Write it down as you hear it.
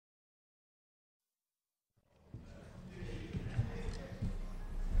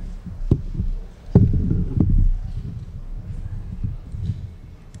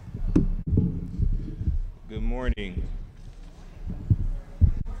morning.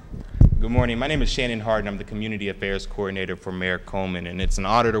 Good morning. My name is Shannon Harden. I'm the Community Affairs Coordinator for Mayor Coleman, and it's an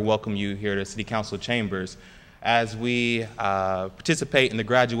honor to welcome you here to City Council chambers as we participate in the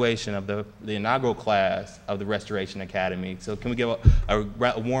graduation of the inaugural class of the Restoration Academy. So can we give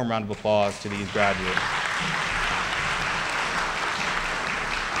a warm round of applause to these graduates?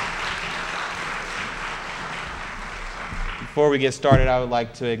 Before we get started, I would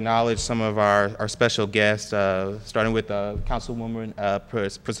like to acknowledge some of our special guests, starting with Councilwoman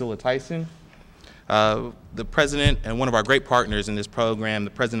Priscilla Tyson, the president and one of our great partners in this program,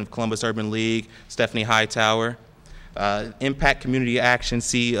 the president of Columbus Urban League, Stephanie Hightower, Impact Community Action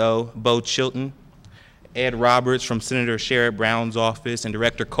CEO, Bo Chilton, Ed Roberts from Senator Sherrod Brown's office, and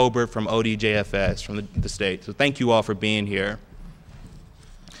Director Colbert from ODJFS from the state. So thank you all for being here.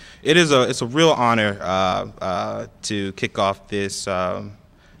 It's a real honor to kick off this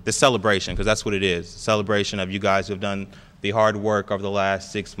celebration, because that's what it is, a celebration of you guys who have done the hard work over the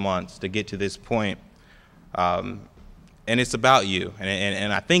last 6 months to get to this point. And it's about you.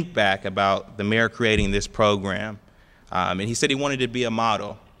 And I think back about the mayor creating this program, and he said he wanted to be a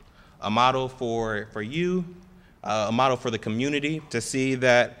model for you, a model for the community, to see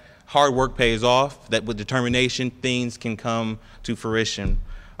that hard work pays off, that with determination things can come to fruition.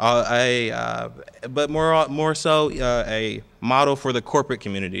 But more so a model for the corporate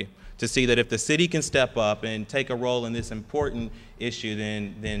community, to see that if the city can step up and take a role in this important issue,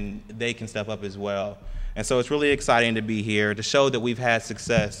 then they can step up as well. And so it's really exciting to be here to show that we've had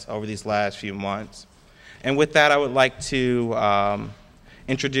success over these last few months. And with that, I would like to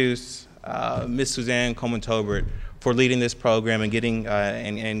introduce Ms. Suzanne Coleman-Tobert for leading this program and getting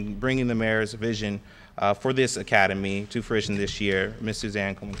and bringing the mayor's vision for this academy to fruition this year. Ms.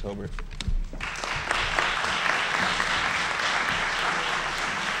 Suzanne Coleman-Tobert.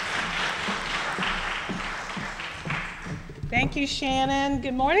 Thank you, Shannon.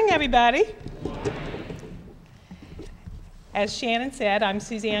 Good morning, everybody. As Shannon said, I'm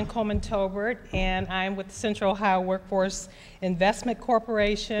Suzanne Coleman-Tobert, and I'm with the Central Ohio Workforce Investment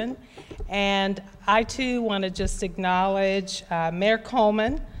Corporation. And I, too, want to just acknowledge Mayor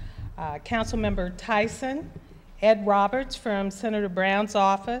Coleman, Councilmember Tyson, Ed Roberts from Senator Brown's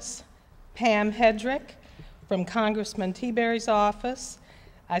office, Pam Hedrick from Congressman Teaberry's office.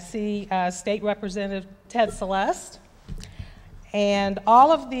 I see State Representative Ted Celeste, and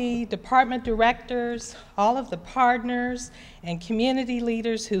all of the department directors, all of the partners and community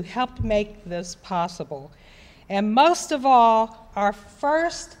leaders who helped make this possible. And most of all, our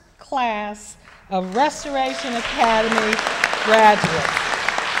first class of Restoration Academy graduates.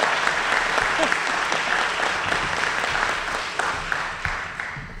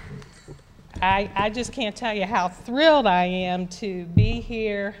 I just can't tell you how thrilled I am to be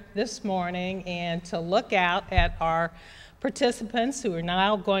here this morning and to look out at our participants who are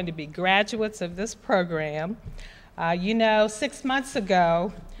now going to be graduates of this program. You know, 6 months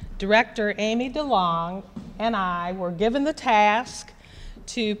ago, Director Amy DeLong and I were given the task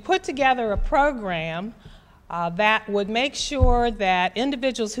to put together a program that would make sure that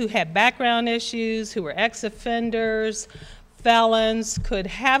individuals who had background issues, who were ex-offenders, felons, could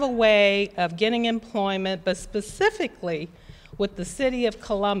have a way of getting employment, but specifically with the City of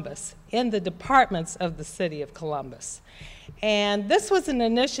Columbus, in the departments of the City of Columbus. And this was an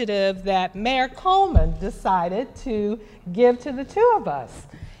initiative that Mayor Coleman decided to give to the two of us.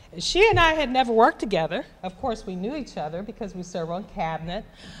 She and I had never worked together. Of course, we knew each other because we serve on cabinet,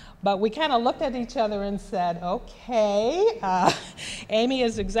 but we kind of looked at each other and said, okay, Amy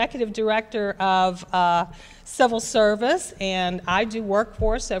is Executive Director of Civil Service, and I do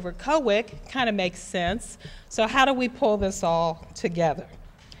workforce over COWIC, kind of makes sense. So how do we pull this all together?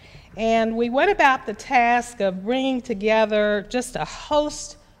 And we went about the task of bringing together just a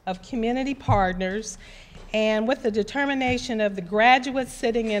host of community partners, and with the determination of the graduates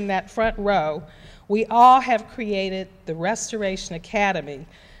sitting in that front row, we all have created the Restoration Academy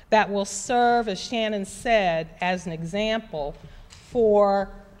that will serve, as Shannon said, as an example for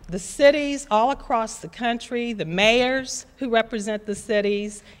the cities all across the country, the mayors who represent the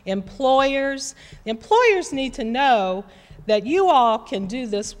cities, employers. Employers need to know that you all can do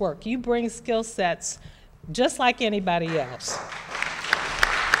this work. You bring skill sets just like anybody else.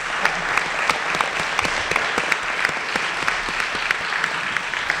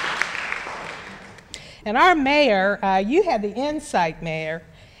 And our mayor, you had the insight, Mayor,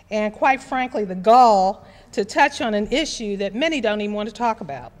 and quite frankly, the gall to touch on an issue that many don't even want to talk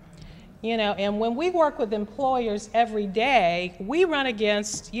about. You know, and when we work with employers every day, we run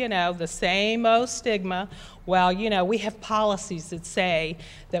against, you know, the same old stigma. Well, you know, we have policies that say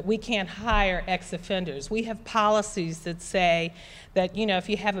that we can't hire ex-offenders. We have policies that say that, you know, if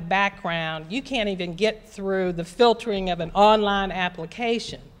you have a background, you can't even get through the filtering of an online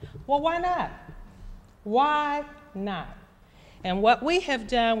application. Well, why not? Why not? And what we have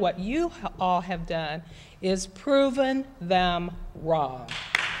done, what you all have done, is proven them wrong.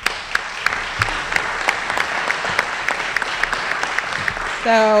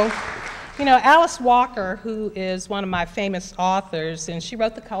 So, you know, Alice Walker, who is one of my famous authors, and she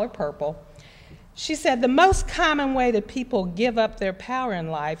wrote The Color Purple, she said the most common way that people give up their power in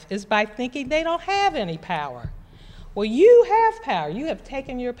life is by thinking they don't have any power. Well, you have power. You have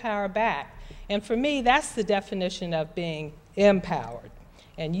taken your power back. And for me, that's the definition of being empowered.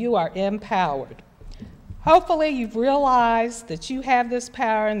 And you are empowered. Hopefully, you've realized that you have this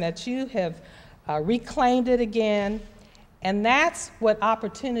power and that you have reclaimed it again. And that's what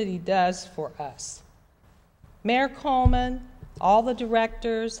opportunity does for us. Mayor Coleman, all the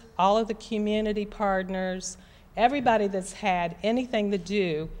directors, all of the community partners, everybody that's had anything to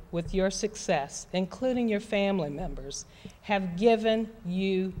do with your success, including your family members, have given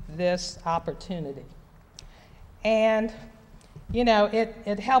you this opportunity. And, you know,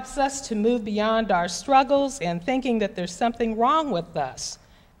 it helps us to move beyond our struggles and thinking that there's something wrong with us.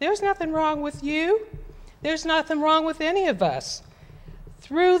 There's nothing wrong with you. There's nothing wrong with any of us.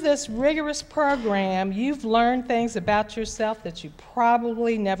 Through this rigorous program, you've learned things about yourself that you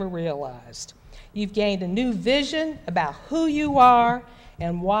probably never realized. You've gained a new vision about who you are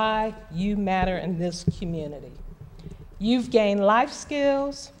and why you matter in this community. You've gained life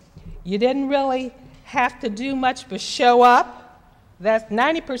skills. You didn't really have to do much but show up. That's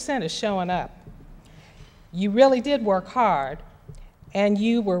 90% is showing up. You really did work hard, and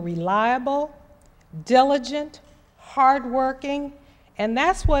you were reliable, diligent, hardworking, and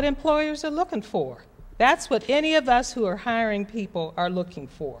that's what employers are looking for. That's what any of us who are hiring people are looking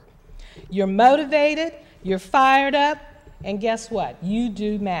for. You're motivated, you're fired up, and guess what? You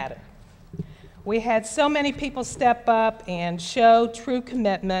do matter. We had so many people step up and show true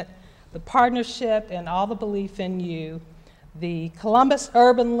commitment, the partnership, and all the belief in you. The Columbus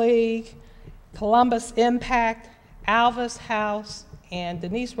Urban League, Columbus Impact, Alvis House, and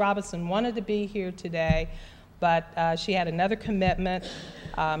Denise Robinson wanted to be here today, but she had another commitment.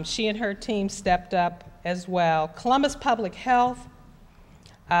 She and her team stepped up as well. Columbus Public Health,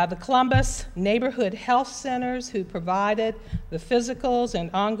 the Columbus Neighborhood Health Centers, who provided the physicals and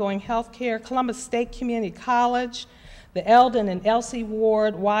ongoing health care, Columbus State Community College, the Eldon and Elsie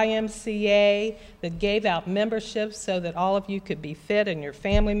Ward YMCA that gave out memberships so that all of you could be fit and your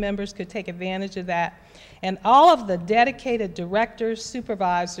family members could take advantage of that, and all of the dedicated directors,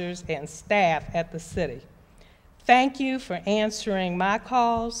 supervisors, and staff at the city. Thank you for answering my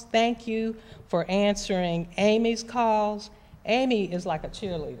calls. Thank you for answering Amy's calls. Amy is like a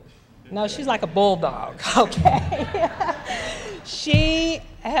cheerleader. No, she's like a bulldog, okay? She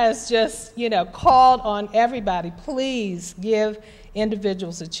has just, you know, called on everybody, please give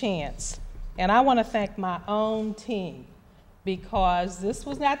individuals a chance. And I want to thank my own team, because this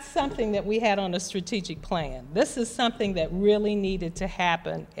was not something that we had on a strategic plan. This is something that really needed to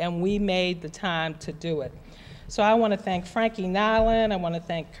happen, and we made the time to do it. So I want to thank Frankie Nyland, I want to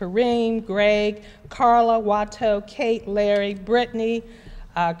thank Kareem, Greg, Carla, Watto, Kate, Larry, Brittany,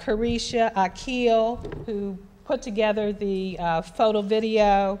 Carisha, Akil, who put together the photo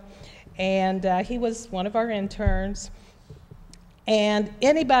video, and he was one of our interns, and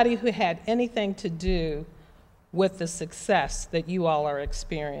anybody who had anything to do with the success that you all are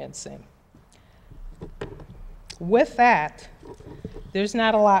experiencing. With that, there's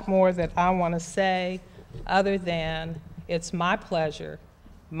not a lot more that I want to say other than it's my pleasure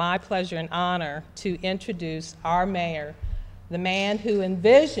and honor to introduce our mayor, the man who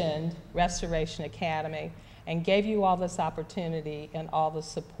envisioned Restoration Academy and gave you all this opportunity and all the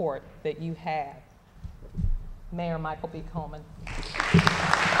support that you have. Mayor Michael B. Coleman.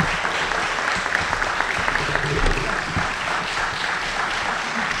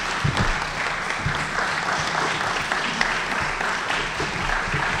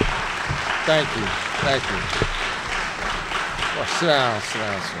 Thank you, thank you. Well, sit down, sit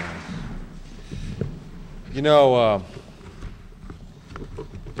down, sit down. You know,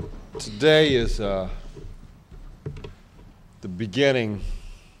 today is the beginning,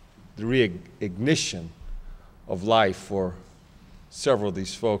 the reignition of life for several of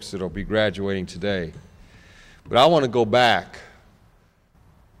these folks that will be graduating today. But I want to go back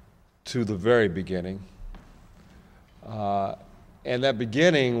to the very beginning And that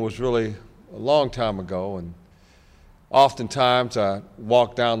beginning was really a long time ago. And oftentimes I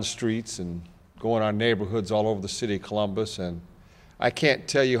walk down the streets and go in our neighborhoods all over the city of Columbus, and I can't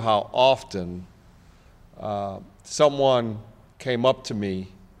tell you how often someone came up to me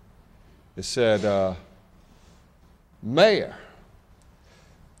and said, Mayor,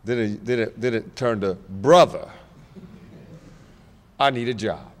 did it turn to brother, I need a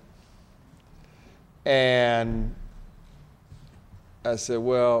job. And I said,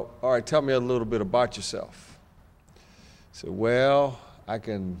 well, all right, tell me a little bit about yourself. He said, well, I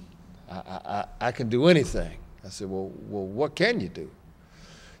can do anything. I said, well, what can you do?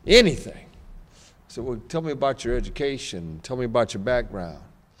 Anything. I said, well, tell me about your education. Tell me about your background.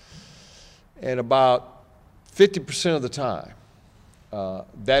 And about 50% of the time,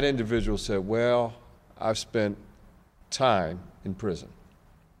 that individual said, well, I've spent time in prison.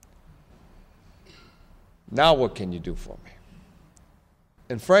 Now what can you do for me?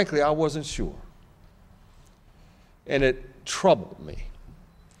 And frankly, I wasn't sure. And it troubled me.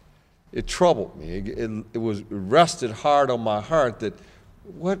 It troubled me. It rested hard on my heart that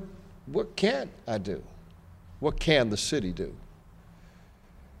what can I do? What can the city do?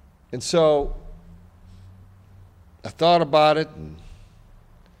 And so I thought about it,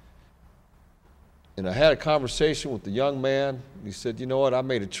 and I had a conversation with the young man. He said, you know what, I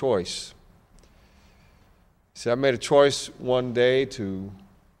made a choice. He said, I made a choice one day to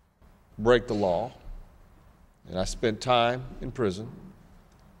break the law, and I spent time in prison.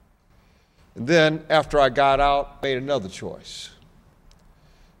 And then, after I got out, I made another choice.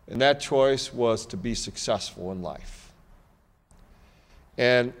 And that choice was to be successful in life.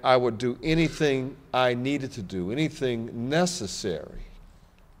 And I would do anything I needed to do, anything necessary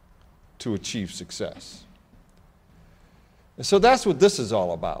to achieve success. And so that's what this is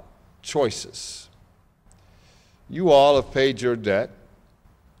all about, choices. You all have paid your debt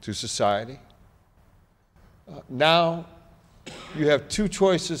to society. Now you have two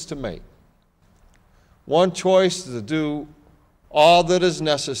choices to make. One choice is to do all that is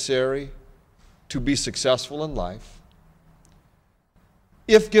necessary to be successful in life,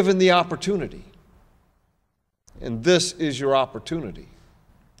 if given the opportunity. And this is your opportunity.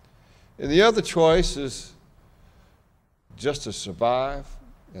 And the other choice is just to survive,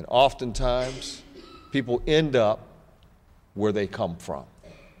 and oftentimes people end up where they come from,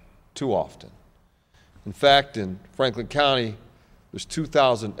 too often. In fact, in Franklin County, there's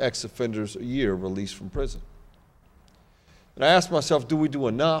 2,000 ex-offenders a year released from prison. And I asked myself, do we do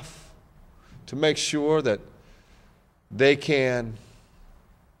enough to make sure that they can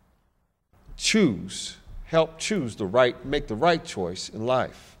help choose make the right choice in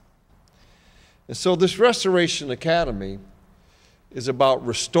life? And so this Restoration Academy is about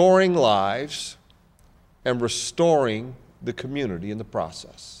restoring lives and restoring the community in the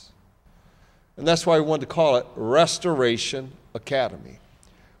process. And that's why we wanted to call it Restoration Academy.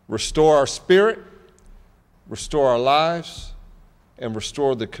 Restore our spirit, restore our lives, and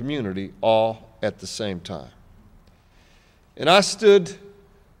restore the community all at the same time. And I stood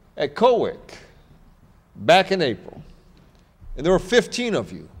at COWIC back in April, and there were 15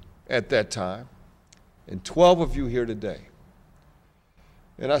 of you at that time, and 12 of you here today.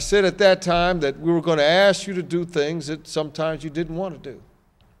 And I said at that time that we were going to ask you to do things that sometimes you didn't want to do,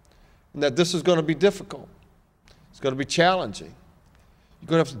 and that this is going to be difficult. It's going to be challenging. You're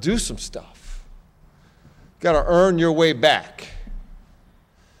going to have to do some stuff. You've got to earn your way back.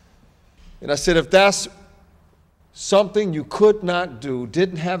 And I said, if that's something you could not do,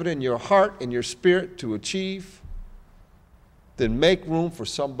 didn't have it in your heart and your spirit to achieve, then make room for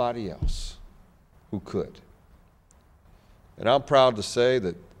somebody else who could. And I'm proud to say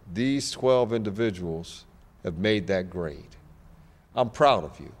that these 12 individuals have made that grade. I'm proud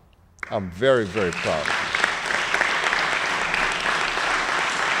of you. I'm very, very proud of you.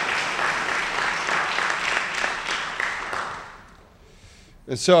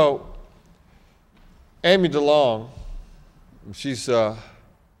 And so, Amy DeLong, she's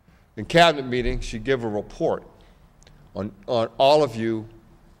in cabinet meeting, she gave a report on all of you,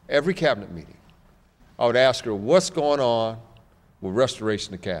 every cabinet meeting. I would ask her, what's going on with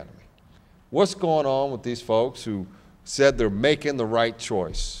Restoration Academy? What's going on with these folks who said they're making the right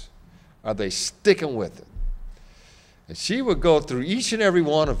choice? Are they sticking with it? And she would go through each and every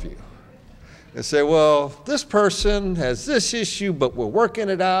one of you and say, well, this person has this issue, but we're working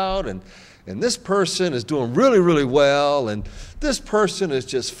it out, and this person is doing really, really well, and this person is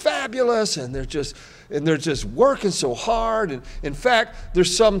just fabulous, and they're just working so hard. And in fact,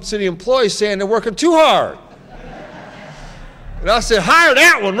 there's some city employees saying they're working too hard. And I said, hire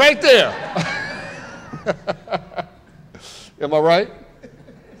that one right there. Am I right?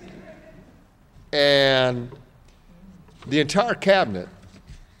 And the entire cabinet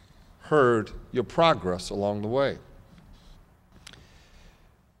heard your progress along the way.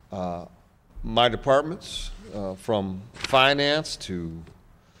 My departments, from finance to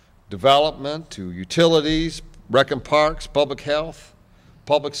development to utilities, rec and parks, public health,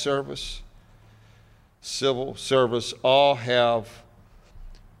 public service, civil service, all have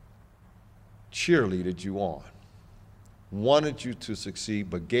cheerleaded you on, wanted you to succeed,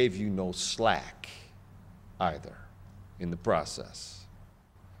 but gave you no slack either in the process.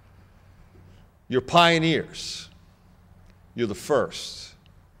 You're pioneers. You're the first.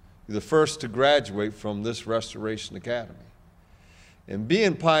 You're the first to graduate from this Restoration Academy. And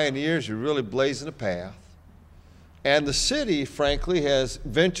being pioneers, you're really blazing a path. And the city, frankly, has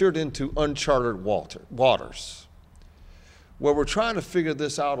ventured into uncharted waters, where we're trying to figure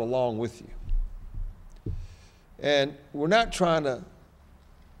this out along with you. And we're not trying to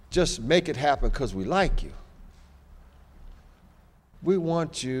just make it happen because we like you. We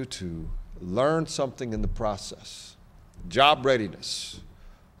want you to learn something in the process. Job readiness,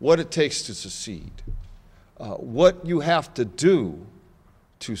 what it takes to succeed, what you have to do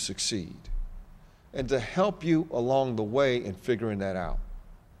to succeed, and to help you along the way in figuring that out.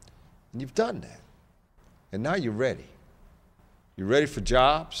 And you've done that. And now you're ready. You're ready for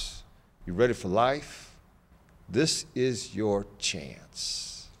jobs. You're ready for life. This is your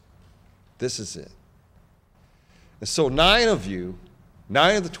chance. This is it. And so 9 of you,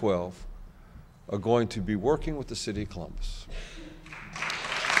 9 of the 12, are going to be working with the City of Columbus.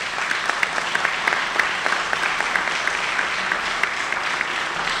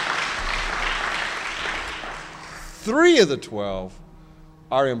 Three of the 12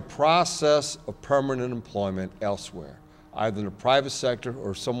 are in process of permanent employment elsewhere, either in the private sector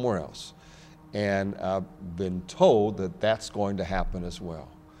or somewhere else. And I've been told that that's going to happen as well.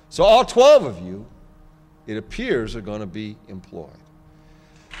 So all 12 of you, it appears, are going to be employed.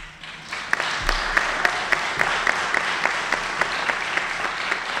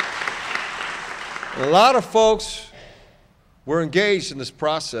 And a lot of folks were engaged in this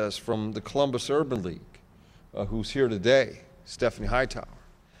process from the Columbus Urban League. Who's here today, Stephanie Hightower,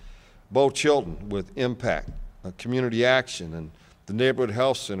 Bo Chilton with Impact, Community Action, and the Neighborhood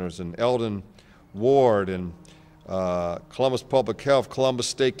Health Centers, and Eldon Ward, and Columbus Public Health, Columbus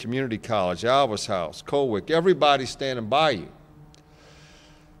State Community College, Alvis House, Colwick, everybody standing by you.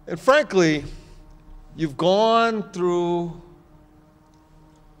 And frankly, you've gone through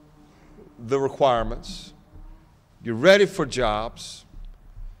the requirements, you're ready for jobs,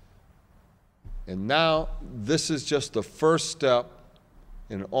 and now this is just the first step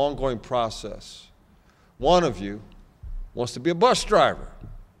in an ongoing process. One of you wants to be a bus driver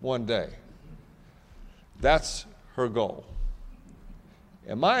one day. That's her goal.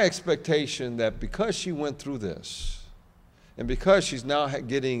 And my expectation that because she went through this, and because she's now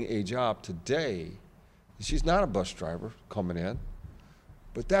getting a job today, she's not a bus driver coming in,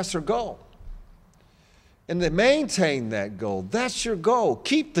 but that's her goal. And to maintain that goal, that's your goal.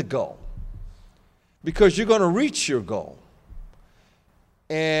 Keep the goal. Because you're going to reach your goal.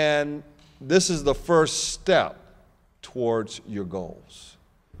 And this is the first step towards your goals.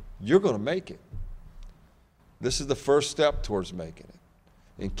 You're going to make it. This is the first step towards making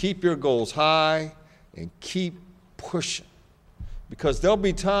it. And keep your goals high and keep pushing. Because there'll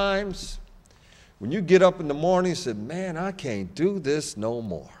be times when you get up in the morning and say, man, I can't do this no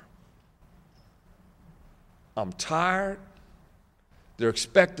more. I'm tired. They're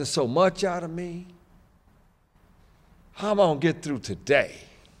expecting so much out of me. How am I going to get through today?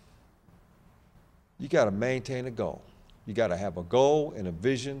 You got to maintain a goal. You got to have a goal and a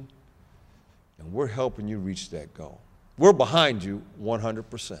vision, and we're helping you reach that goal. We're behind you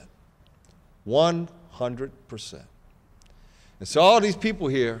 100%. 100%. And so all these people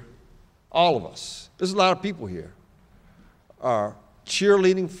here, all of us, there's a lot of people here, are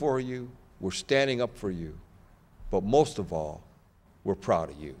cheerleading for you. We're standing up for you. But most of all, we're proud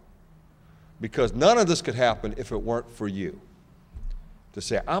of you. Because none of this could happen if it weren't for you. To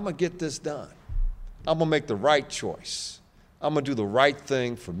say, I'm going to get this done. I'm going to make the right choice. I'm going to do the right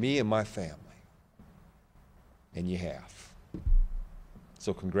thing for me and my family. And you have.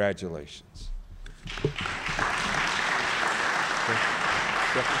 So congratulations.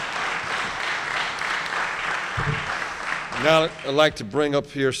 Now I'd like to bring up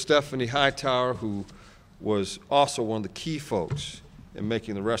here Stephanie Hightower, who was also one of the key folks in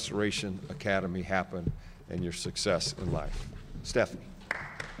making the Restoration Academy happen and your success in life. Stephanie.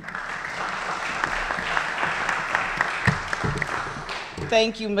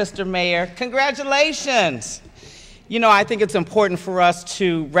 Thank you, Mr. Mayor. Congratulations. You know, I think it's important for us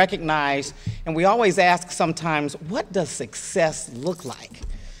to recognize, and we always ask sometimes, what does success look like?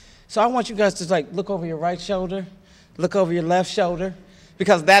 So I want you guys to look over your right shoulder, look over your left shoulder,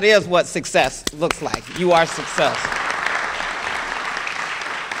 because that is what success looks like. You are success.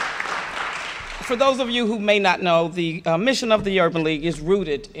 For those of you who may not know, the mission of the Urban League is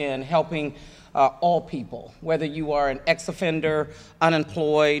rooted in helping all people, whether you are an ex-offender,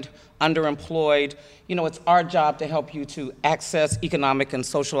 unemployed, underemployed. You know, it's our job to help you to access economic and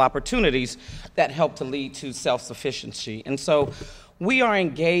social opportunities that help to lead to self-sufficiency. And so we are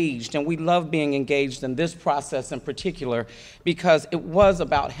engaged, and we love being engaged in this process in particular because it was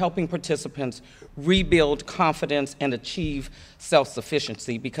about helping participants rebuild confidence and achieve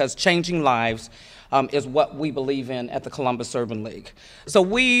self-sufficiency, because changing lives is what we believe in at the Columbus Urban League. So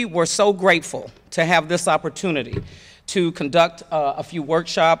we were so grateful to have this opportunity to conduct a few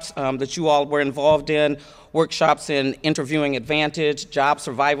workshops that you all were involved in, workshops in interviewing advantage, job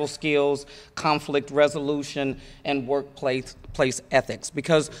survival skills, conflict resolution, and workplace ethics,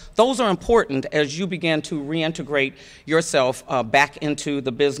 because those are important as you begin to reintegrate yourself back into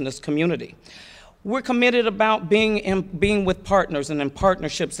the business community. We're committed about being with partners and in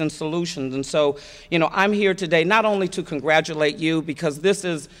partnerships and solutions. And so, you know, I'm here today not only to congratulate you, because this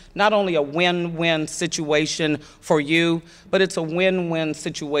is not only a win-win situation for you, but it's a win-win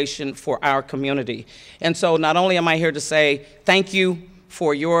situation for our community. And so not only am I here to say thank you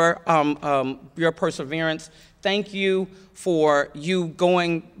for your perseverance, thank you for you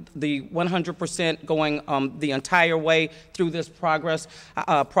going the 100%, going the entire way through this process.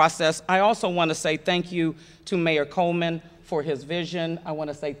 I also want to say thank you to Mayor Coleman for his vision. I want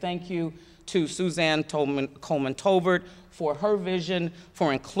to say thank you to Suzanne Coleman-Tolbert for her vision,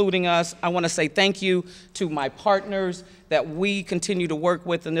 for including us. I want to say thank you to my partners that we continue to work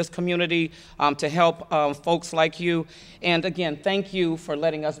with in this community to help folks like you. And again, thank you for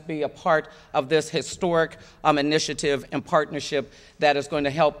letting us be a part of this historic initiative and partnership that is going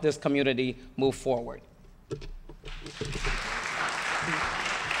to help this community move forward.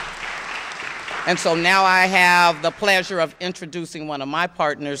 And so now I have the pleasure of introducing one of my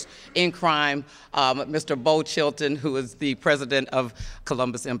partners in crime, Mr. Bo Chilton, who is the president of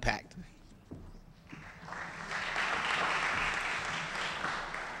Columbus Impact.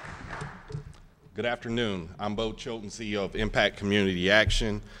 Good afternoon. I'm Bo Chilton, CEO of Impact Community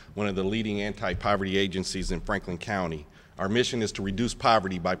Action, one of the leading anti-poverty agencies in Franklin County. Our mission is to reduce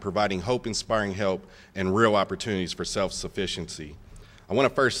poverty by providing hope-inspiring help and real opportunities for self-sufficiency. I want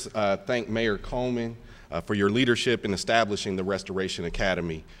to first thank Mayor Coleman for your leadership in establishing the Restoration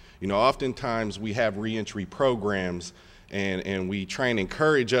Academy. You know, oftentimes we have reentry programs and we try and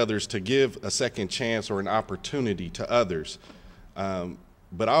encourage others to give a second chance or an opportunity to others.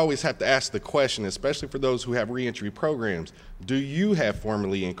 But I always have to ask the question, especially for those who have reentry programs, do you have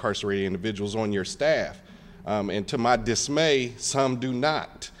formerly incarcerated individuals on your staff? And to my dismay, some do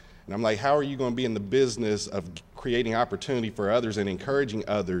not. And I'm like, how are you going to be in the business of creating opportunity for others and encouraging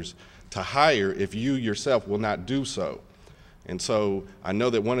others to hire if you yourself will not do so? And so I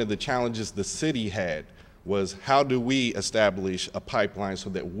know that one of the challenges the city had was, how do we establish a pipeline so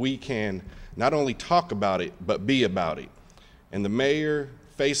that we can not only talk about it, but be about it? And the mayor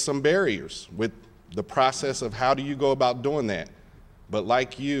faced some barriers with the process of how do you go about doing that. But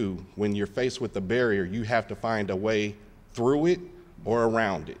like you, when you're faced with a barrier, you have to find a way through it or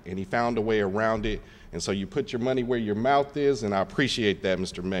around it. And he found a way around it. And so you put your money where your mouth is, and I appreciate that,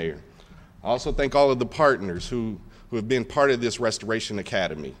 Mr. Mayor. I also thank all of the partners who have been part of this Restoration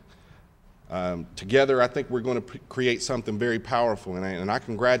Academy. Together, I think we're going to create something very powerful, and I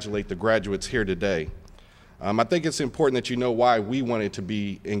congratulate the graduates here today. I think it's important that you know why we wanted to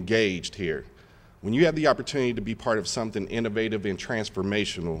be engaged here. When you have the opportunity to be part of something innovative and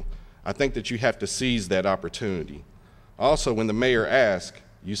transformational, I think that you have to seize that opportunity. Also, when the mayor asks,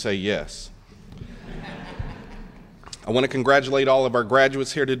 you say yes. I want to congratulate all of our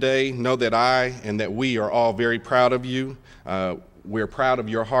graduates here today. Know that I and that we are all very proud of you. We're proud of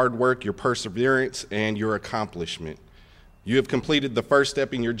your hard work, your perseverance, and your accomplishment. You have completed the first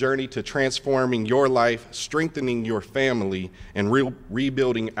step in your journey to transforming your life, strengthening your family, and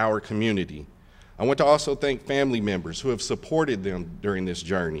rebuilding our community. I want to also thank family members who have supported them during this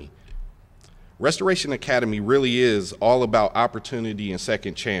journey. Restoration Academy really is all about opportunity and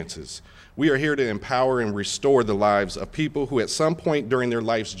second chances. We are here to empower and restore the lives of people who at some point during their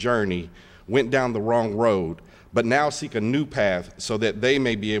life's journey went down the wrong road, but now seek a new path so that they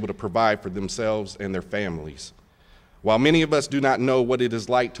may be able to provide for themselves and their families. While many of us do not know what it is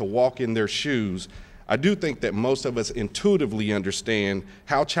like to walk in their shoes, I do think that most of us intuitively understand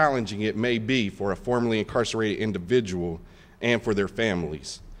how challenging it may be for a formerly incarcerated individual and for their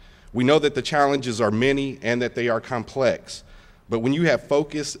families. We know that the challenges are many and that they are complex, but when you have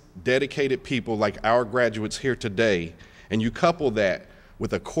focused, dedicated people like our graduates here today, and you couple that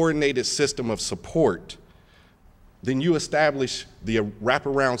with a coordinated system of support, then you establish the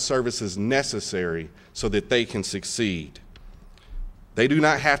wraparound services necessary so that they can succeed. They do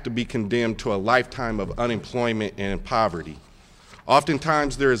not have to be condemned to a lifetime of unemployment and poverty.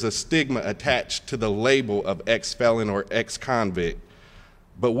 Oftentimes there is a stigma attached to the label of ex-felon or ex-convict,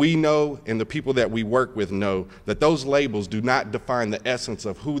 but we know, and the people that we work with know, that those labels do not define the essence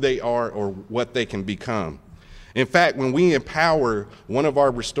of who they are or what they can become. In fact, when we empower one of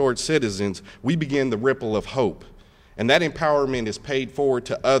our restored citizens, we begin the ripple of hope. And that empowerment is paid forward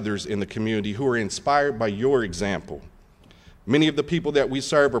to others in the community who are inspired by your example. Many of the people that we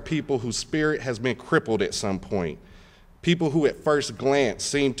serve are people whose spirit has been crippled at some point, people who at first glance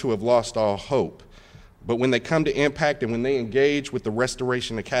seem to have lost all hope. But when they come to Impact and when they engage with the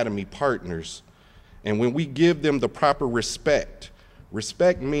Restoration Academy partners, and when we give them the proper respect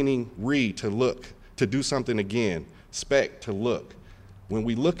meaning to look, to do something again, spect, to look. When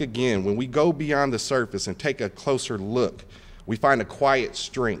we look again, when we go beyond the surface and take a closer look, we find a quiet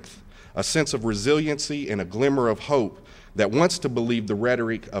strength, a sense of resiliency, and a glimmer of hope that wants to believe the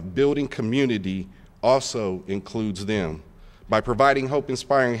rhetoric of building community also includes them. By providing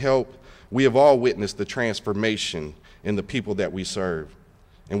hope-inspiring help, we have all witnessed the transformation in the people that we serve.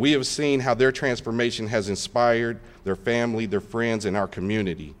 And we have seen how their transformation has inspired their family, their friends, and our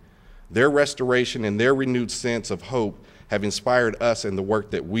community. Their restoration and their renewed sense of hope have inspired us in the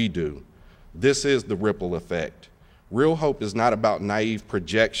work that we do. This is the ripple effect. Real hope is not about naive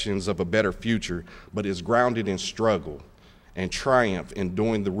projections of a better future, but is grounded in struggle and triumph in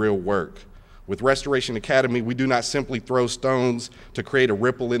doing the real work. With Restoration Academy, we do not simply throw stones to create a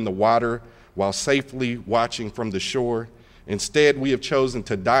ripple in the water while safely watching from the shore. Instead, we have chosen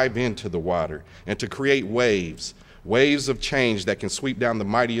to dive into the water and to create waves of change that can sweep down the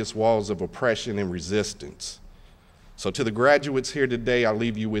mightiest walls of oppression and resistance. So to the graduates here today, I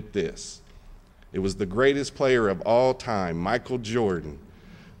leave you with this. It was the greatest player of all time, Michael Jordan,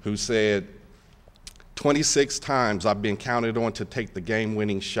 who said, 26 times I've been counted on to take the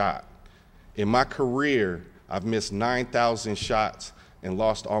game-winning shot. In my career, I've missed 9,000 shots and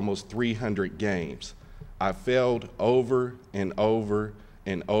lost almost 300 games. I failed over and over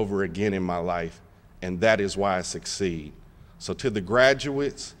and over again in my life, and that is why I succeed. So to the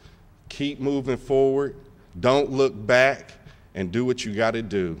graduates, keep moving forward, don't look back, and do what you gotta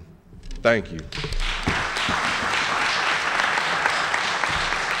do. Thank you.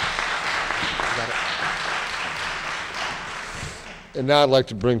 And now I'd like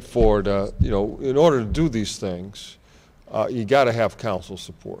to bring forward, in order to do these things, you got to have council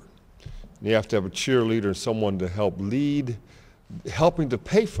support. You have to have a cheerleader and someone to help lead, helping to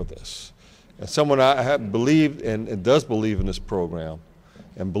pay for this. And someone I have believed and does believe in this program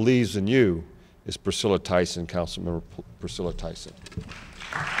and believes in you is Priscilla Tyson, Councilmember Priscilla Tyson.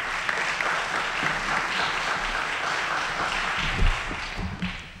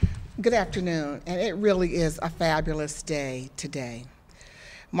 Good afternoon, and it really is a fabulous day today.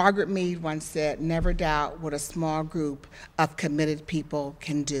 Margaret Mead once said, "Never doubt what a small group of committed people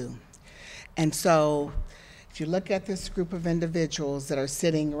can do." And so, if you look at this group of individuals that are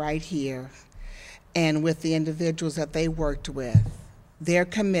sitting right here, and with the individuals that they worked with, their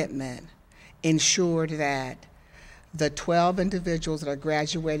commitment ensured that the 12 individuals that are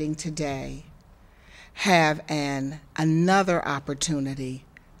graduating today have another opportunity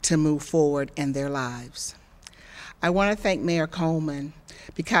to move forward in their lives. I want to thank Mayor Coleman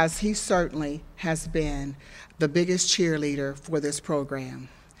because he certainly has been the biggest cheerleader for this program.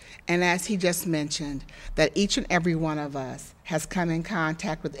 And as he just mentioned, that each and every one of us has come in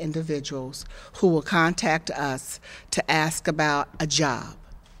contact with individuals who will contact us to ask about a job.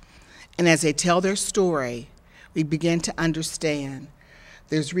 And as they tell their story, we begin to understand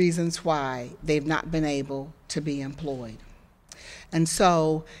there's reasons why they've not been able to be employed. And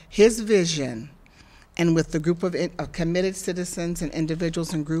so his vision, and with the group of committed citizens and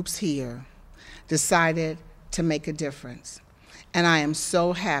individuals and groups here, decided to make a difference. And I am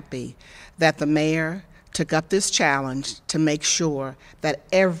so happy that the mayor took up this challenge to make sure that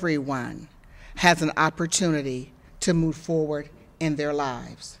everyone has an opportunity to move forward in their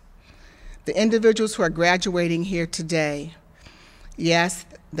lives. The individuals who are graduating here today, yes,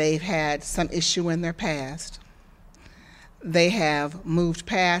 they've had some issue in their past. They have moved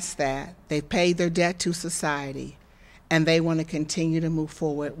past that. They've paid their debt to society, and they want to continue to move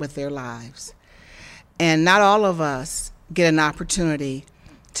forward with their lives. And not all of us get an opportunity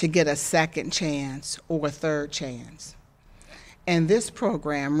to get a second chance or a third chance. And this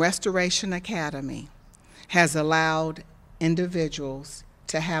program, Restoration Academy, has allowed individuals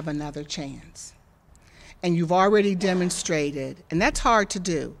to have another chance. And you've already demonstrated, and that's hard to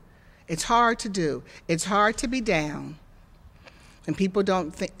do. It's hard to do. It's hard to be down when people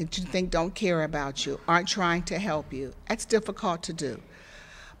don't think that you think don't care about you, aren't trying to help you. That's difficult to do.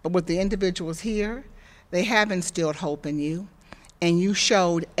 But with the individuals here, they have instilled hope in you, and you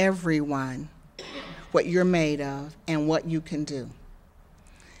showed everyone what you're made of and what you can do.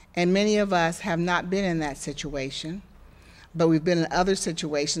 And many of us have not been in that situation, but we've been in other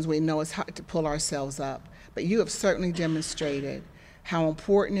situations where we know it's hard to pull ourselves up. But you have certainly demonstrated how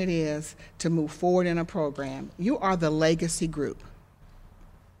important it is to move forward in a program. You are the legacy group.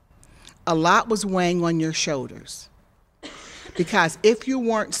 A lot was weighing on your shoulders, because if you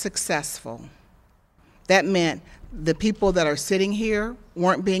weren't successful, that meant the people that are sitting here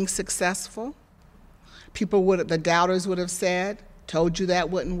weren't being successful. The doubters would have said, told you that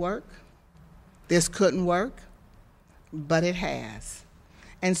wouldn't work, this couldn't work, but it has.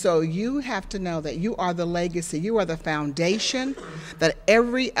 And so you have to know that you are the legacy, you are the foundation that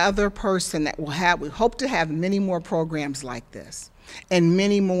every other person that will have, we hope to have many more programs like this and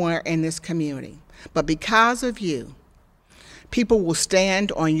many more in this community. But because of you, people will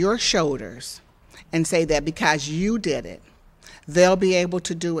stand on your shoulders and say that because you did it, they'll be able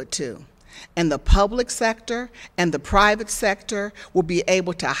to do it too. And the public sector and the private sector will be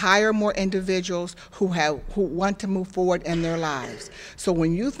able to hire more individuals who want to move forward in their lives. So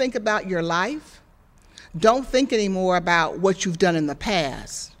when you think about your life, don't think anymore about what you've done in the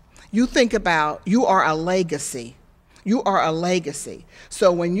past. You think about you are a legacy. You are a legacy.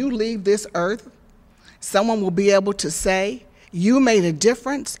 So when you leave this earth, someone will be able to say, you made a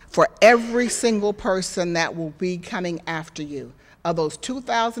difference for every single person that will be coming after you. Of those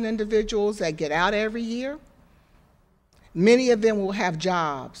 2,000 individuals that get out every year, many of them will have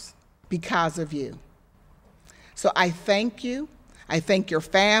jobs because of you. So I thank you. I thank your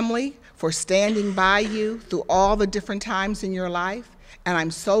family for standing by you through all the different times in your life. And I'm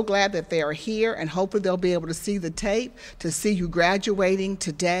so glad that they are here, and hopefully they'll be able to see the tape to see you graduating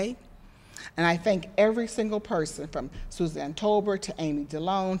today. And I thank every single person, from Suzanne Tolbert to Amy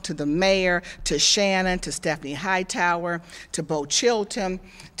DeLone to the mayor to Shannon to Stephanie Hightower to Bo Chilton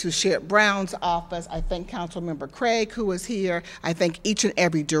to Sheriff Brown's office. I thank Councilmember Craig, who is here. I thank each and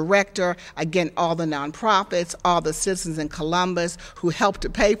every director, again, all the nonprofits, all the citizens in Columbus who helped to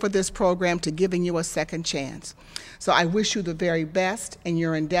pay for this program, to giving you a second chance. So I wish you the very best in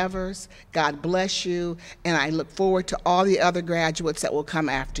your endeavors. God bless you, and I look forward to all the other graduates that will come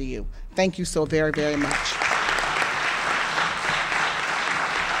after you. Thank you so very, very much.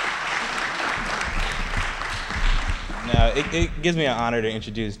 Now, it gives me an honor to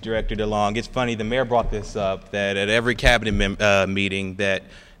introduce Director DeLong. It's funny, the mayor brought this up, that at every cabinet meeting that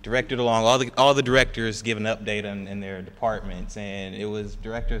Director DeLong, all the directors give an update in their departments, and it was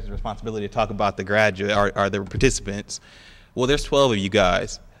director's responsibility to talk about the graduate or the participants. Well, there's 12 of you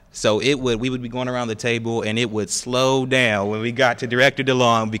guys. So we would be going around the table, and it would slow down when we got to Director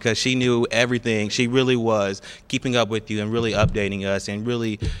DeLong, because she knew everything. She really was keeping up with you and really updating us and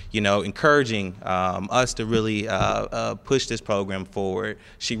really, encouraging us to really push this program forward.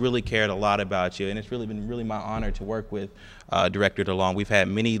 She really cared a lot about you, and it's really been my honor to work with Director DeLong. We've had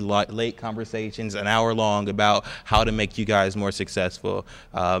many late conversations, an hour long, about how to make you guys more successful.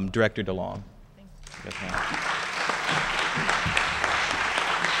 Director DeLong. Thank you. Yes, ma'am.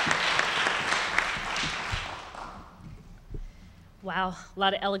 Wow, a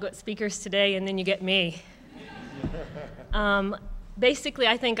lot of eloquent speakers today, and then you get me. Basically,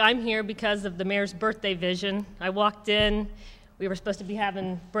 I think I'm here because of the mayor's birthday vision. I walked in, we were supposed to be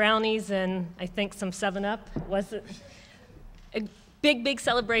having brownies and I think some 7-Up. It wasn't a big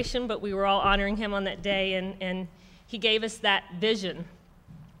celebration, but we were all honoring him on that day, and he gave us that vision.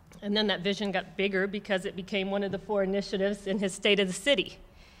 And then that vision got bigger because it became one of the 4 initiatives in his State of the City.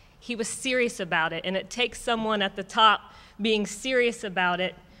 He was serious about it, and it takes someone at the top being serious about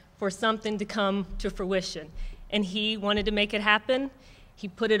it for something to come to fruition. And he wanted to make it happen. He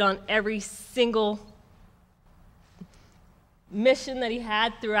put it on every single mission that he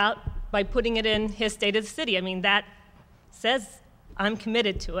had throughout by putting it in his State of the City. I mean, that says I'm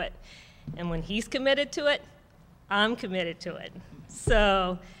committed to it. And when he's committed to it, I'm committed to it.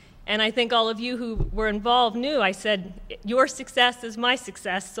 So, and I think all of you who were involved knew, I said, your success is my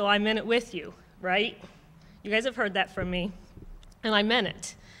success, so I'm in it with you, right? You guys have heard that from me, and I meant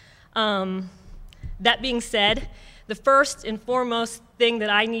it. That being said, the first and foremost thing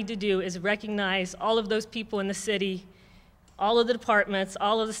that I need to do is recognize all of those people in the city, all of the departments,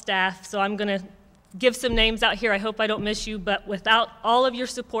 all of the staff. So I'm going to give some names out here. I hope I don't miss you, but without all of your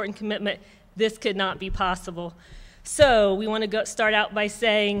support and commitment, this could not be possible. So we want to start out by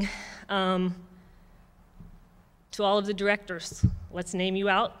saying to all of the directors, let's name you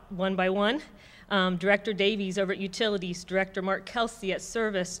out one by one. Director Davies over at Utilities, Director Mark Kelsey at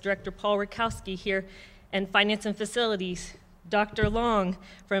Service, Director Paul Rakowski here in Finance and Facilities, Dr. Long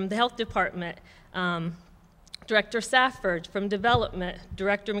from the Health Department, Director Safford from Development,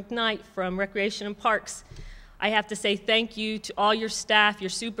 Director McKnight from Recreation and Parks. I have to say thank you to all your staff, your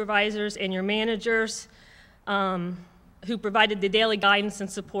supervisors, and your managers who provided the daily guidance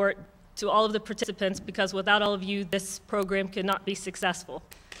and support to all of the participants, because without all of you, this program could not be successful.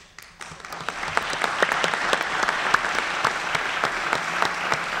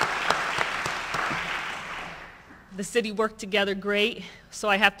 The city worked together great, so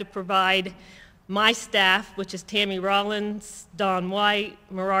I have to provide my staff, which is Tammy Rollins, Dawn White,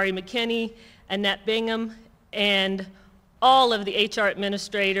 Marari McKinney, Annette Bingham, and all of the HR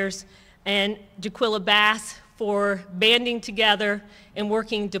administrators, and Jaquilla Bass for banding together and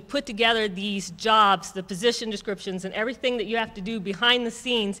working to put together these jobs, the position descriptions, and everything that you have to do behind the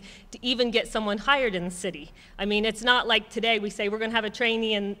scenes to even get someone hired in the city. I mean, it's not like today we say we're going to have a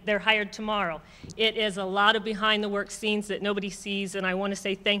trainee and they're hired tomorrow. It is a lot of behind the work scenes that nobody sees, and I want to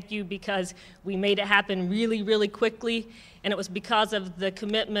say thank you because we made it happen really, really quickly, and it was because of the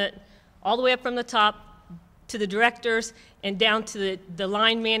commitment all the way up from the top to the directors and down to the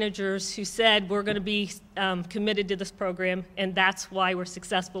line managers who said we're going to be committed to this program, and that's why we're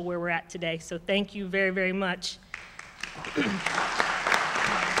successful where we're at today. So thank you very, very much.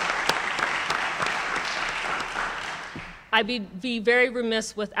 I'd be very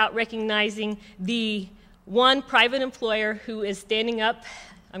remiss without recognizing the one private employer who is standing up.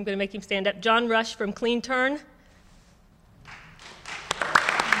 I'm going to make him stand up. John Rush from Clean Turn.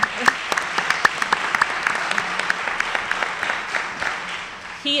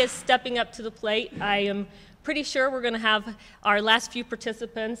 He is stepping up to the plate. I am pretty sure we're going to have our last few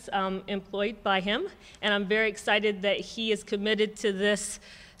participants employed by him, and I'm very excited that he is committed to this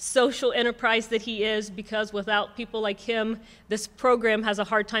social enterprise that he is, because without people like him, this program has a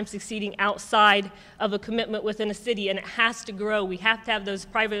hard time succeeding outside of a commitment within a city, and it has to grow. We have to have those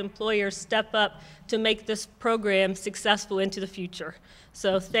private employers step up to make this program successful into the future.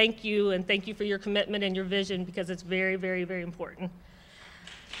 So thank you, and thank you for your commitment and your vision, because it's very, very, very important.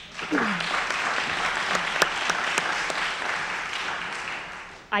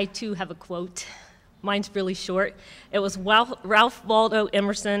 I too have a quote. Mine's really short. It was Ralph Waldo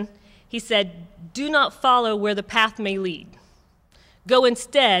Emerson. He said, "Do not follow where the path may lead. Go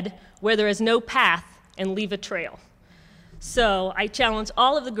instead where there is no path and leave a trail." So I challenge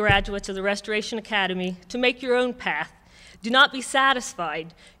all of the graduates of the Restoration Academy to make your own path. Do not be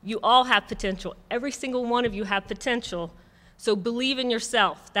satisfied. You all have potential. Every single one of you have potential. So believe in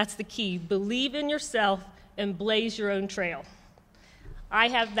yourself. That's the key. Believe in yourself and blaze your own trail. I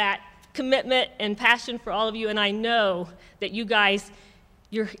have that commitment and passion for all of you, and I know that you guys,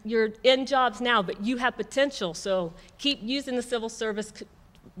 you're in jobs now, but you have potential. So keep using the civil service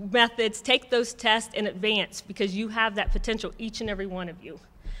methods, take those tests and advance, because you have that potential, each and every one of you.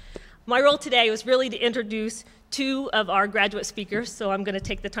 My role today was really to introduce two of our graduate speakers, so I'm going to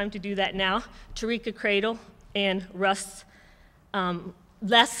take the time to do that now, Tarika Cradle and Les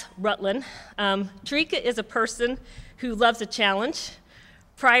Rutland. Tarika is a person who loves a challenge.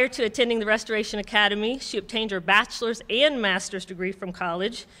 Prior to attending the Restoration Academy, she obtained her bachelor's and master's degree from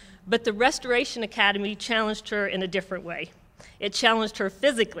college, but the Restoration Academy challenged her in a different way. It challenged her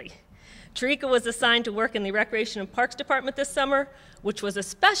physically. Tarika was assigned to work in the Recreation and Parks Department this summer, which was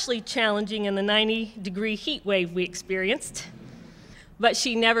especially challenging in the 90-degree heat wave we experienced, but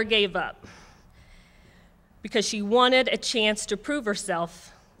she never gave up, because she wanted a chance to prove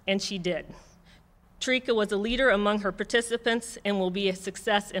herself, and she did. Tarika was a leader among her participants and will be a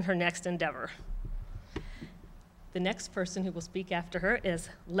success in her next endeavor. The next person who will speak after her is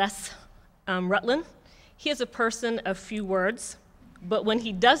Les Rutland. He is a person of few words, but when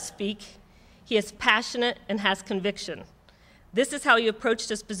he does speak, he is passionate and has conviction. This is how he approached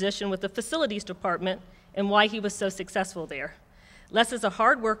his position with the facilities department and why he was so successful there. Les is a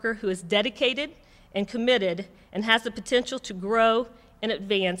hard worker who is dedicated and committed and has the potential to grow and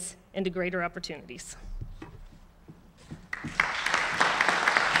advance into greater opportunities.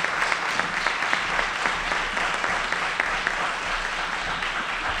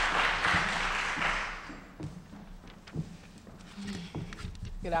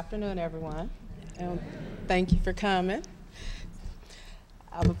 Good afternoon, everyone, and thank you for coming.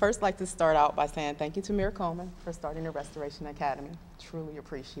 I would first like to start out by saying thank you to Mayor Coleman for starting the Restoration Academy. Truly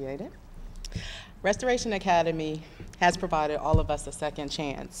appreciate it. Restoration Academy has provided all of us a second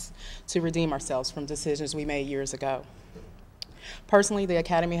chance to redeem ourselves from decisions we made years ago. Personally, the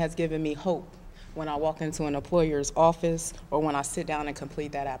Academy has given me hope when I walk into an employer's office or when I sit down and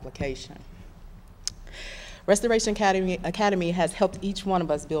complete that application. Restoration Academy has helped each one of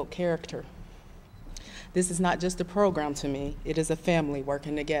us build character. This is not just a program to me, it is a family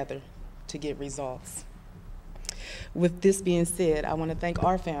working together to get results. With this being said, I want to thank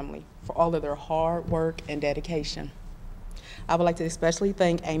our family for all of their hard work and dedication. I would like to especially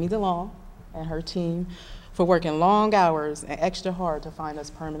thank Amy DeLong and her team for working long hours and extra hard to find us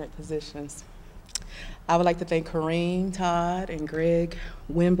permanent positions. I would like to thank Kareem, Todd, and Greg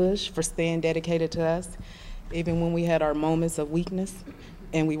Wimbush for staying dedicated to us, even when we had our moments of weakness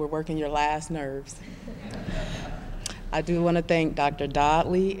and we were working your last nerves. I do want to thank Dr.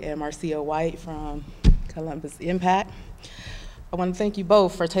 Dodley and Marcia White from Columbus Impact. I want to thank you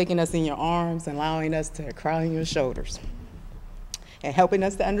both for taking us in your arms and allowing us to cry on your shoulders and helping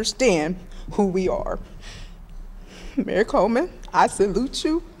us to understand who we are. Mayor Coleman, I salute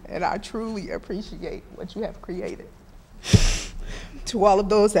you and I truly appreciate what you have created. To all of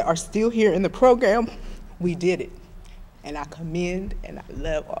those that are still here in the program, we did it. And I commend and I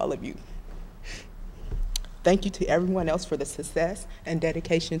love all of you. Thank you to everyone else for the success and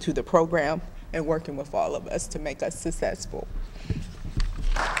dedication to the program and working with all of us to make us successful.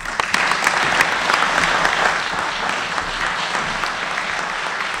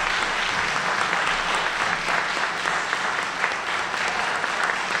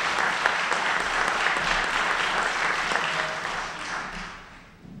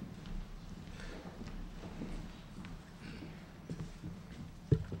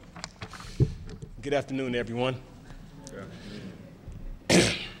 Good afternoon, everyone.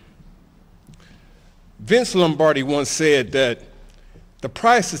 Vince Lombardi once said that the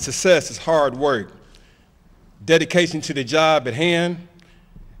price of success is hard work, dedication to the job at hand,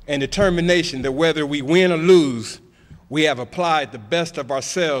 and determination that whether we win or lose, we have applied the best of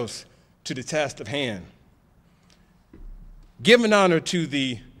ourselves to the task at hand. Giving honor to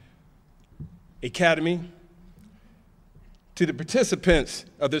the Academy, to the participants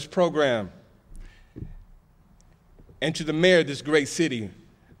of this program, and to the mayor of this great city,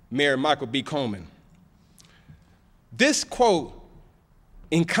 Mayor Michael B. Coleman. This quote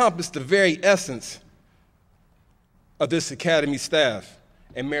encompassed the very essence of this Academy staff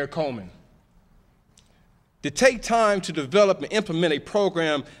and Mayor Coleman. To take time to develop and implement a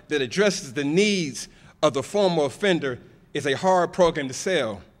program that addresses the needs of the former offender is a hard program to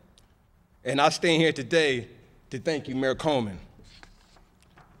sell. And I stand here today to thank you, Mayor Coleman,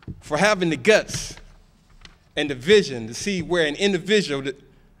 for having the guts and the vision to see where an individual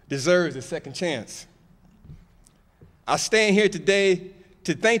deserves a second chance. I stand here today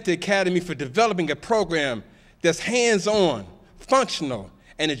to thank the Academy for developing a program that's hands-on, functional,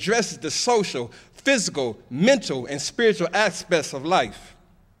 and addresses the social, physical, mental, and spiritual aspects of life.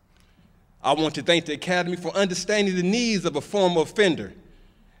 I want to thank the Academy for understanding the needs of a former offender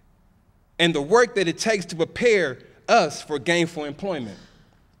and the work that it takes to prepare us for gainful employment.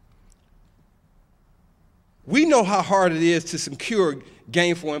 We know how hard it is to secure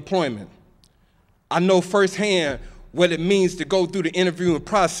gainful employment. I know firsthand what it means to go through the interviewing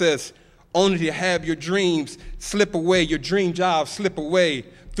process only to have your dreams slip away, your dream job slip away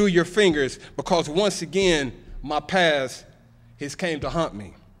through your fingers because once again, my past has came to haunt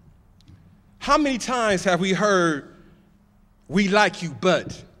me. How many times have we heard, "We like you,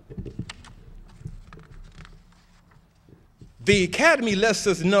 but"? The Academy lets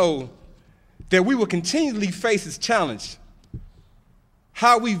us know that we will continually face this challenge.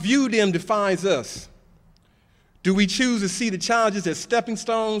 How we view them defines us. Do we choose to see the challenges as stepping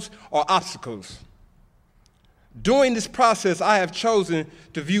stones or obstacles? During this process, I have chosen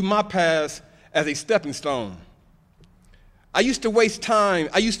to view my past as a stepping stone. I used to waste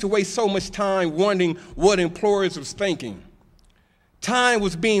so much time wondering what employers was thinking. Time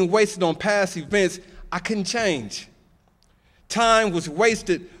was being wasted on past events I couldn't change. Time was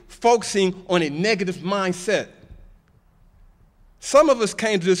wasted focusing on a negative mindset. Some of us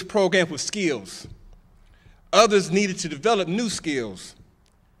came to this program with skills. Others needed to develop new skills.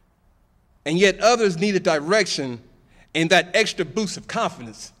 And yet others needed direction and that extra boost of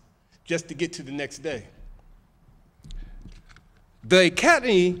confidence just to get to the next day. The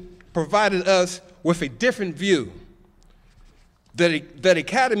Academy provided us with a different view. The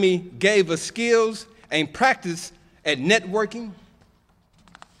Academy gave us skills and practice at networking.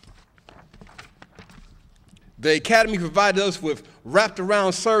 The Academy provided us with wrapped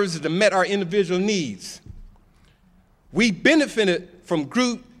around services that met our individual needs. We benefited from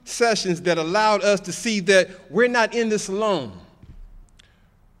group sessions that allowed us to see that we're not in this alone.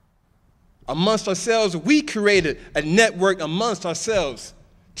 Amongst ourselves, we created a network amongst ourselves,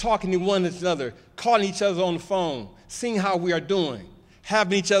 talking to one another, calling each other on the phone, seeing how we are doing,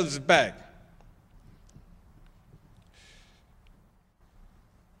 having each other's back.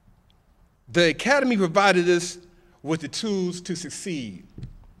 The Academy provided us with the tools to succeed.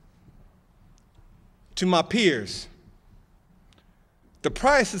 To my peers, the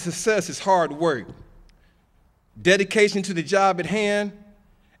price of success is hard work, dedication to the job at hand,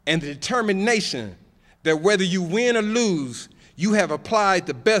 and the determination that whether you win or lose, you have applied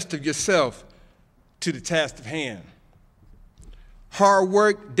the best of yourself to the task at hand. Hard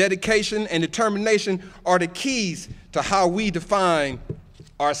work, dedication, and determination are the keys to how we define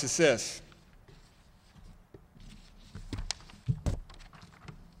our success.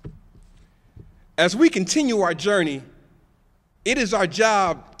 As we continue our journey, it is our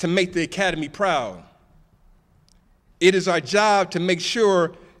job to make the Academy proud. It is our job to make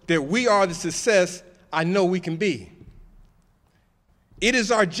sure that we are the success I know we can be. It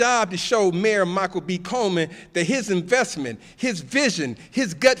is our job to show Mayor Michael B. Coleman that his investment, his vision,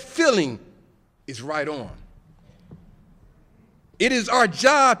 his gut feeling is right on. It is our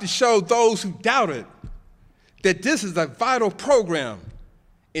job to show those who doubted that this is a vital program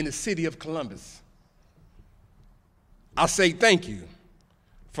in the city of Columbus. I say thank you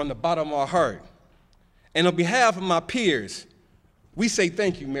from the bottom of our heart. And on behalf of my peers, we say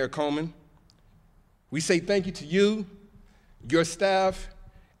thank you, Mayor Coleman. We say thank you to you, your staff,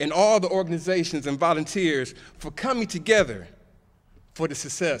 and all the organizations and volunteers for coming together for the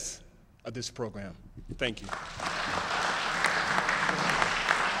success of this program. Thank you.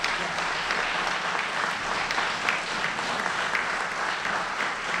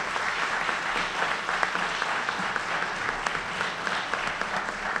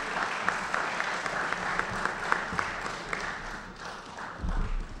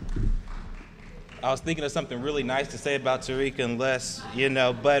 I was thinking of something really nice to say about Tariq and Les,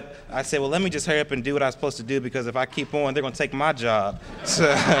 but I said, well, let me just hurry up and do what I'm supposed to do, because if I keep on, they're going to take my job. So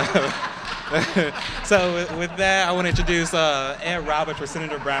with that, I want to introduce Ed Roberts for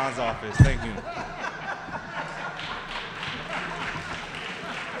Senator Brown's office. Thank you.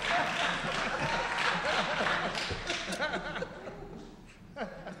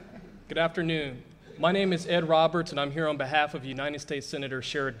 Good afternoon. My name is Ed Roberts, and I'm here on behalf of United States Senator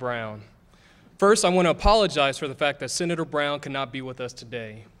Sherrod Brown. First, I want to apologize for the fact that Senator Brown cannot be with us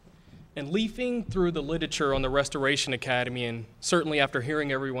today. And leafing through the literature on the Restoration Academy, and certainly after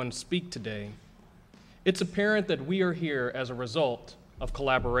hearing everyone speak today, it's apparent that we are here as a result of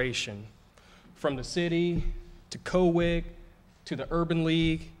collaboration. From the city to COWIC to the Urban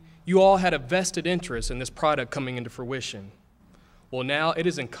League, you all had a vested interest in this product coming into fruition. Well, now it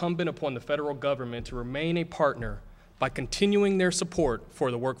is incumbent upon the federal government to remain a partner by continuing their support for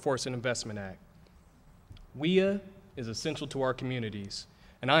the Workforce and Investment Act. WIA is essential to our communities,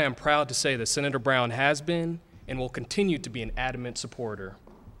 and I am proud to say that Senator Brown has been and will continue to be an adamant supporter.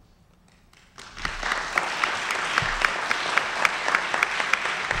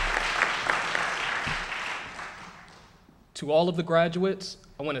 To all of the graduates,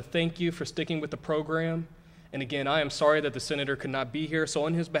 I want to thank you for sticking with the program. And again, I am sorry that the senator could not be here, so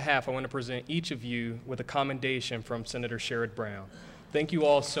on his behalf, I want to present each of you with a commendation from Senator Sherrod Brown. Thank you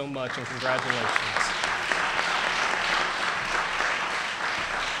all so much, and congratulations.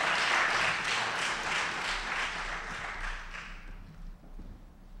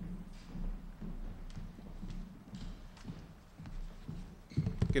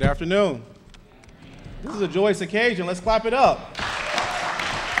 Good afternoon. This is a joyous occasion. Let's clap it up.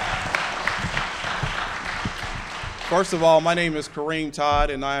 First of all, my name is Kareem Todd,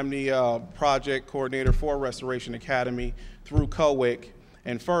 and I am the project coordinator for Restoration Academy through COWIC.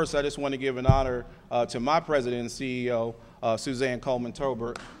 And first, I just want to give an honor to my president and CEO, Suzanne Coleman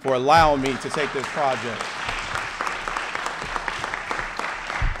Tolbert, for allowing me to take this project.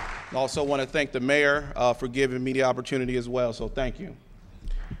 I also want to thank the mayor for giving me the opportunity as well, so thank you.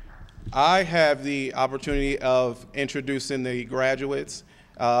 I have the opportunity of introducing the graduates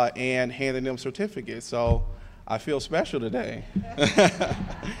and handing them certificates, so I feel special today.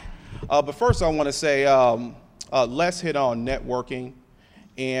 But first I want to say, let's hit on networking.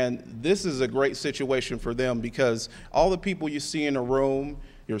 And this is a great situation for them because all the people you see in the room,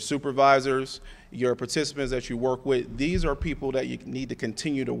 your supervisors, your participants that you work with, these are people that you need to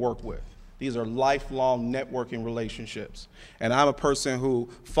continue to work with. These are lifelong networking relationships. And I'm a person who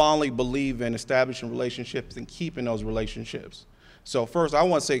fondly believes in establishing relationships and keeping those relationships. So first, I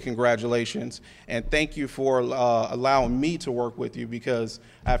want to say congratulations and thank you for allowing me to work with you, because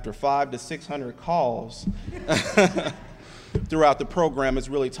after 500 to 600 calls throughout the program, it's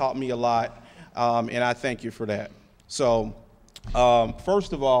really taught me a lot, and I thank you for that. So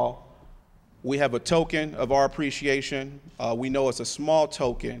first of all, we have a token of our appreciation. We know it's a small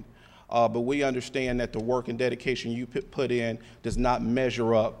token, but we understand that the work and dedication you put in does not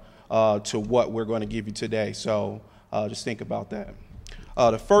measure up to what we're going to give you today. So just think about that.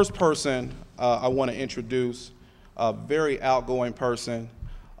 The first person I want to introduce, a very outgoing person.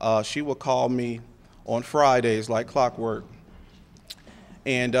 She will call me on Fridays like clockwork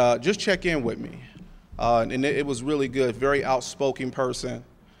and just check in with me. And it was really good, very outspoken person.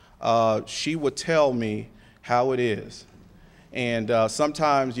 She would tell me how it is. And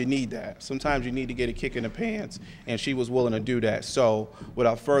sometimes you need that. Sometimes you need to get a kick in the pants, and she was willing to do that. So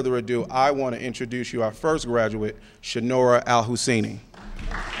without further ado, I want to introduce you our first graduate, Shanora Al-Husseini.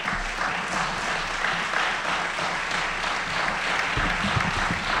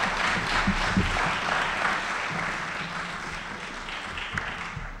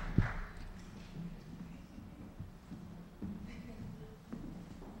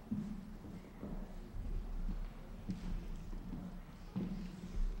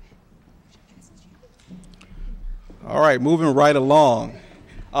 All right, moving right along.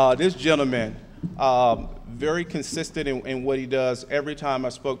 This gentleman, very consistent in what he does. Every time I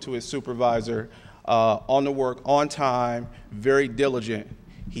spoke to his supervisor, on the work, on time, very diligent.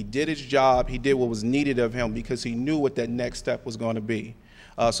 He did his job. He did what was needed of him because he knew what that next step was going to be.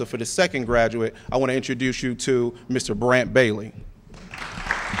 So for the second graduate, I want to introduce you to Mr. Brant Bailey.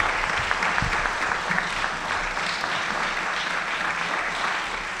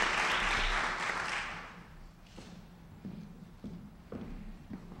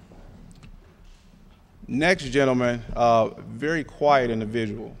 Next gentleman, very quiet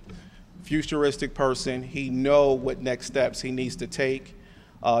individual, futuristic person. He knows what next steps he needs to take,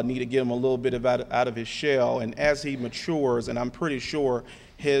 need to get him a little bit out of his shell. And as he matures, and I'm pretty sure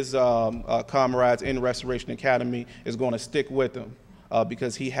his comrades in Restoration Academy is going to stick with him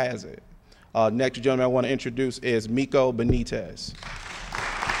because he has it. Next gentleman I want to introduce is Miko Benitez.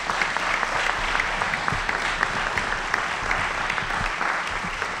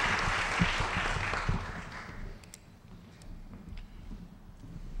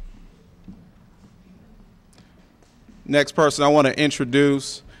 Next person I want to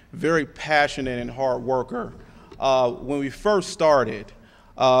introduce, very passionate and hard worker. When we first started,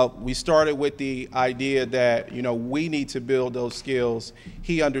 we started with the idea that, we need to build those skills.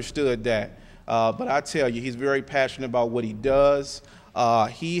 He understood that. But I tell you, he's very passionate about what he does. I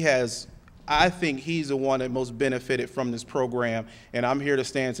think he's the one that most benefited from this program. And I'm here to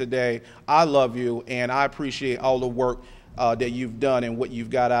stand today. I love you, and I appreciate all the work that you've done and what you've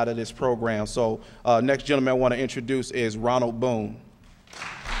got out of this program. So next gentleman I want to introduce is Ronald Boone.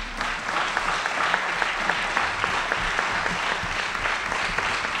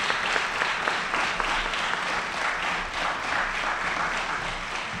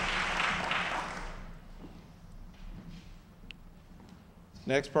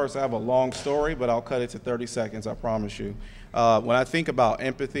 Next person, I have a long story, but I'll cut it to 30 seconds, I promise you. When I think about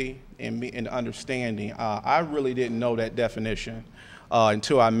empathy and understanding, I really didn't know that definition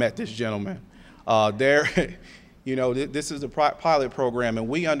until I met this gentleman. This is a pilot program, and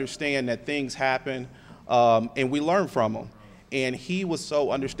we understand that things happen, and we learn from them. And he was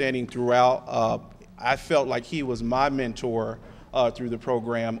so understanding throughout. I felt like he was my mentor through the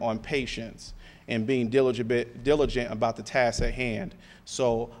program on patience and being diligent about the task at hand.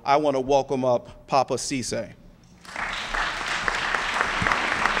 So I want to welcome up Papa Cisse.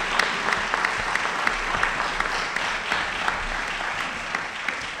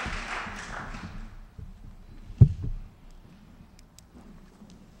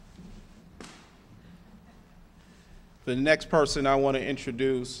 The next person I want to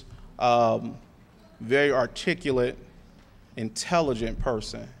introduce, very articulate, intelligent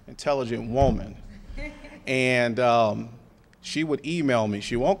person, intelligent woman. And she would email me.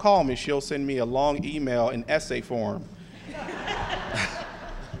 She won't call me. She'll send me a long email in essay form.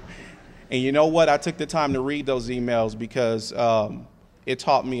 And you know what? I took the time to read those emails because it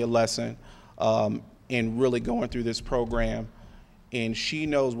taught me a lesson in really going through this program. And she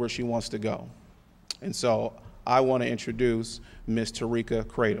knows where she wants to go. And so I want to introduce Ms. Tarika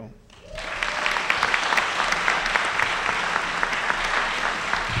Cradle.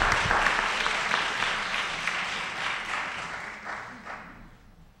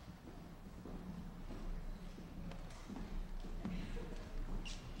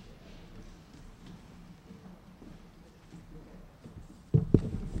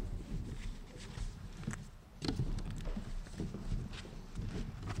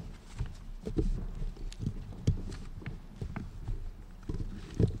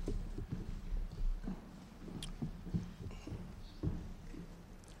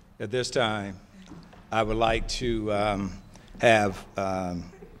 At this time, I would like to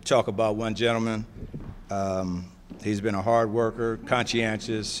talk about one gentleman. He's been a hard worker,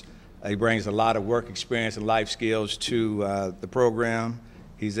 conscientious. He brings a lot of work experience and life skills to the program.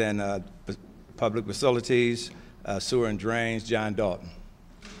 He's in public facilities, sewer and drains, John Dalton.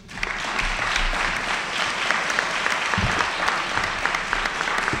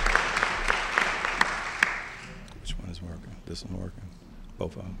 Which one is working? This one working?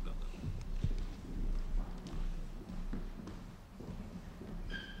 Both of them.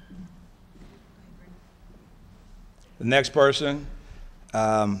 The next person,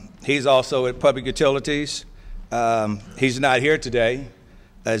 he's also at Public Utilities. He's not here today.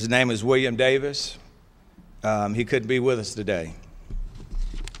 His name is William Davis. He couldn't be with us today.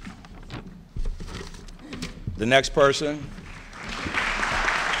 The next person,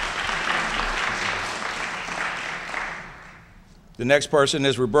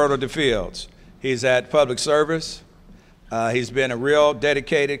 is Roberto DeFields. He's at Public Service. He's been a real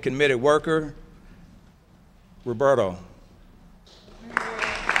dedicated, committed worker. Roberto.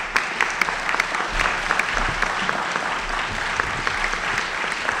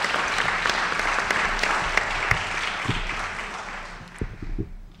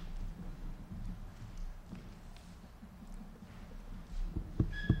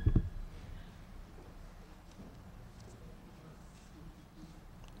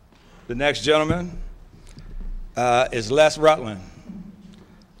 The next gentleman is Les Rutland.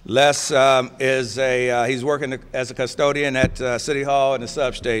 Les he's working as a custodian at City Hall and the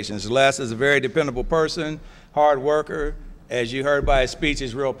substations. Les is a very dependable person, hard worker. As you heard by his speech,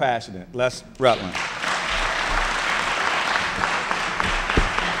 he's real passionate. Les Rutland.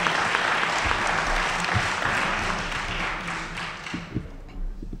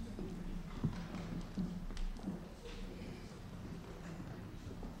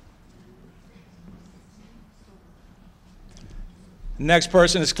 Next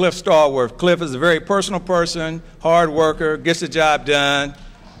person is Cliff Stallworth. Cliff is a very personal person, hard worker, gets the job done,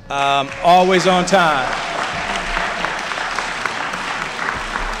 always on time.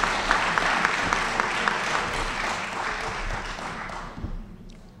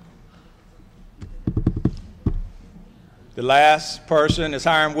 The last person is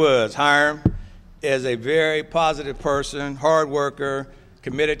Hiram Woods. Hiram is a very positive person, hard worker,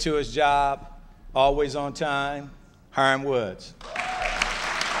 committed to his job, always on time. Hiram Woods.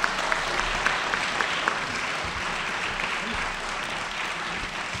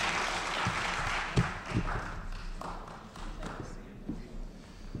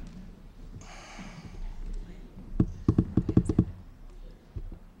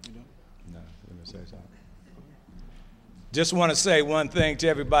 Just want to say one thing to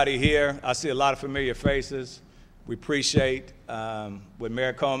everybody here. I see a lot of familiar faces. We appreciate what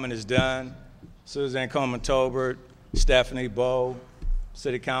Mayor Coleman has done. Suzanne Coleman-Tolbert, Stephanie, Bo,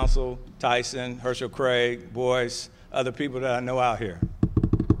 City Council, Tyson, Herschel Craig, Boyce, other people that I know out here.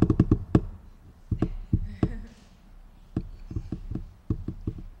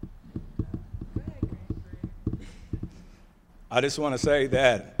 I just want to say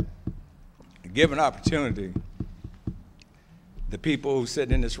that, given opportunity, the people who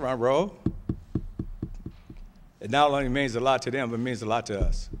sit in this front row, it not only means a lot to them, but it means a lot to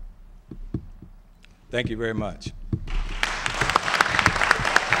us. Thank you very much.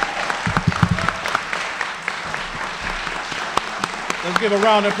 Let's give a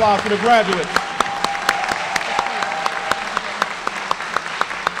round of applause for the graduates.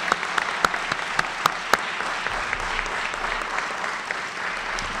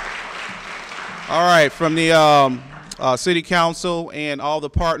 All right, from the City Council and all the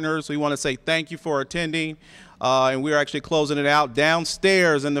partners, we want to say thank you for attending. And we're actually closing it out.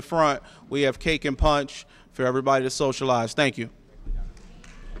 Downstairs in the front, we have cake and punch for everybody to socialize. Thank you.